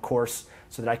creating my own course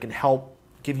so that I can help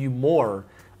give you more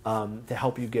to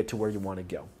help you get to where you want to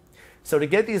go. So to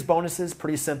get these bonuses,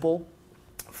 pretty simple.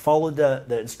 Follow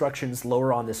the instructions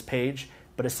lower on this page,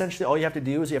 but essentially all you have to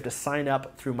do is you have to sign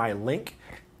up through my link.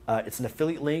 It's an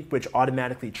affiliate link which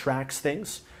automatically tracks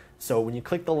things. So when you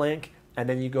click the link and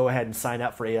then you go ahead and sign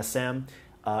up for ASM,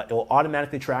 it will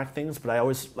automatically track things, but I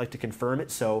always like to confirm it.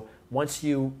 So once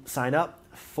you sign up,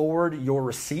 forward your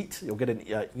receipt. You'll get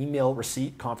an email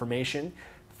receipt confirmation.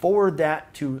 Forward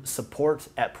that to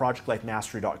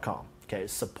support@projectlifemastery.com. Okay,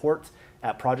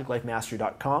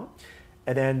 support@projectlifemastery.com.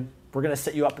 And then we're going to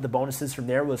set you up with the bonuses from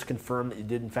there. We'll just confirm that you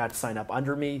did in fact sign up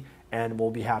under me, and we'll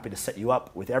be happy to set you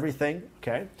up with everything.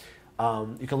 Okay,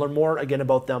 you can learn more again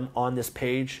about them on this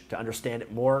page to understand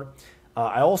it more.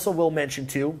 I also will mention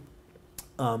too,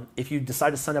 if you decide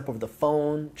to sign up over the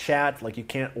phone, chat, like you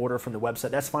can't order from the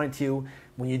website, that's fine too.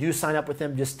 When you do sign up with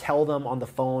them, just tell them on the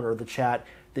phone or the chat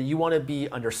that you want to be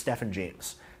under Stephen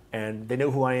James. And they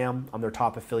know who I am. I'm their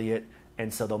top affiliate.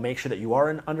 And so they'll make sure that you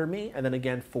are under me, and then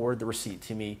again, forward the receipt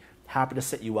to me. Happy to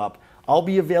set you up. I'll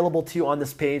be available to you on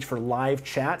this page for live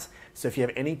chat. So if you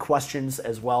have any questions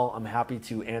as well, I'm happy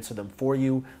to answer them for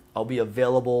you. I'll be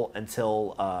available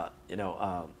until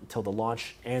until the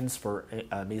launch ends for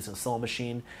Amazing Selling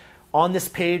Machine. On this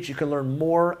page, you can learn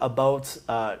more about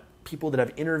people that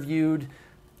I've interviewed,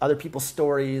 other people's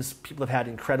stories. People have had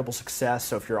incredible success.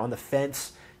 So if you're on the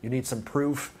fence, you need some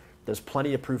proof, There's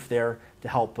plenty of proof there to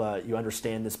help you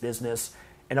understand this business.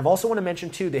 And I've also want to mention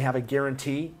too, they have a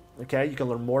guarantee. Okay, you can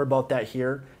learn more about that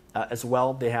here as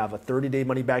well. They have a 30-day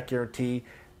money-back guarantee.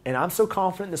 And I'm so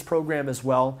confident in this program as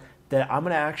well that I'm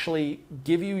going to actually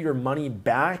give you your money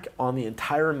back on the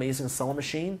entire Amazing Selling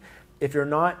Machine if you're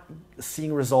not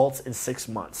seeing results in 6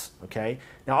 months, okay?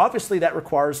 Now, obviously, that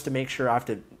requires to make sure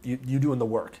after you doing the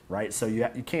work, right? So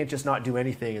you can't just not do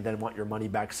anything and then want your money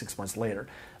back 6 months later.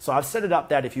 So I've set it up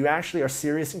that if you actually are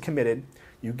serious and committed,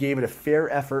 you gave it a fair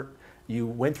effort, you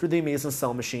went through the Amazing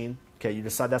Selling Machine, okay, you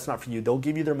decide that's not for you, they'll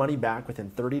give you their money back within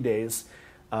 30 days.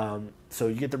 So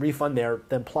you get the refund there.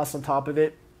 Then plus on top of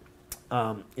it,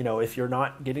 if you're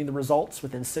not getting the results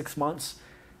within 6 months,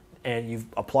 and you've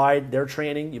applied their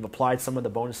training, you've applied some of the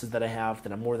bonuses that I have,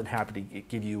 then I'm more than happy to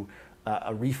give you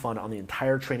a refund on the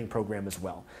entire training program as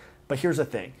well. But here's the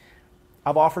thing.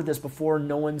 I've offered this before.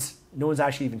 No one's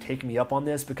actually even taken me up on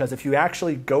this, because if you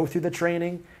actually go through the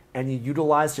training and you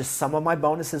utilize just some of my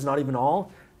bonuses, not even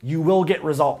all, you will get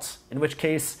results. In which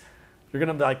case, you're going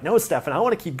to be like, no, Stefan, I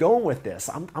want to keep going with this.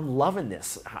 I'm loving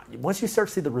this. Once you start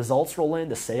to see the results roll in,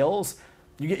 the sales,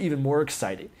 you get even more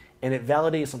excited. And it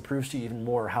validates and proves to you even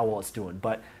more how well it's doing.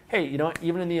 But hey, you know what?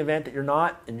 Even in the event that you're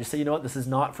not, and you say, you know what, this is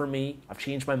not for me, I've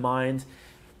changed my mind,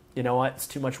 you know what, it's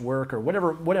too much work, or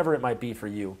whatever it might be for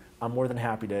you, I'm more than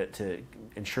happy to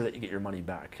ensure that you get your money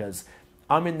back, because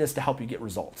I'm in this to help you get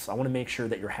results. I want to make sure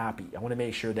that you're happy. I want to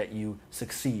make sure that you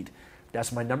succeed.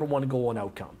 That's my number one goal and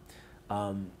outcome.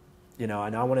 And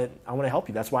I want to help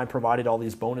you. That's why I provided all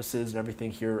these bonuses and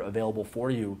everything here available for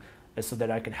you, is so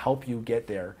that I can help you get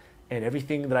there. And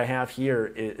everything that I have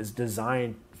here is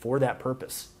designed for that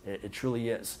purpose. It truly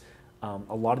is.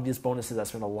 A lot of these bonuses I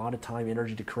spend a lot of time,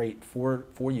 energy to create for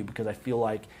you, because I feel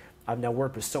like I've now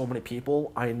worked with so many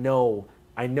people. I know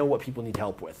what people need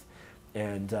help with.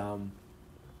 And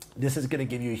this is going to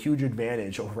give you a huge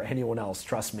advantage over anyone else,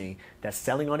 trust me, that's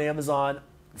selling on Amazon,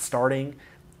 starting,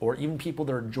 or even people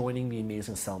that are joining the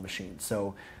Amazing Selling Machine.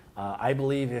 So I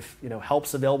believe if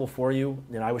help's available for you,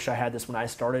 and I wish I had this when I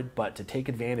started, but to take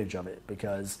advantage of it,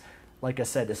 because like I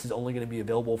said, this is only going to be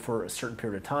available for a certain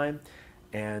period of time,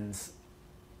 and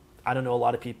I don't know a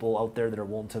lot of people out there that are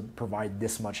willing to provide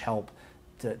this much help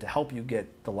to help you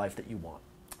get the life that you want.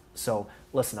 So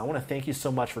listen, I want to thank you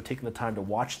so much for taking the time to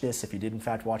watch this. If you did in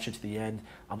fact watch it to the end,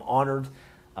 I'm honored.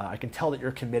 I can tell that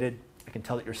you're committed. I can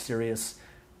tell that you're serious.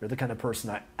 You're the kind of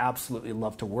person I absolutely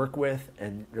love to work with,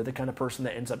 and you're the kind of person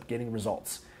that ends up getting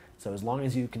results. So as long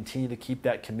as you continue to keep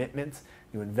that commitment,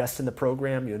 you invest in the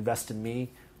program, you invest in me,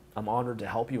 I'm honored to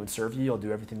help you and serve you. I'll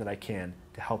do everything that I can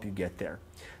to help you get there.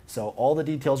 So all the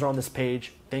details are on this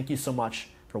page. Thank you so much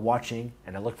for watching,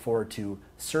 and I look forward to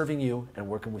serving you and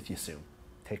working with you soon.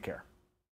 Take care.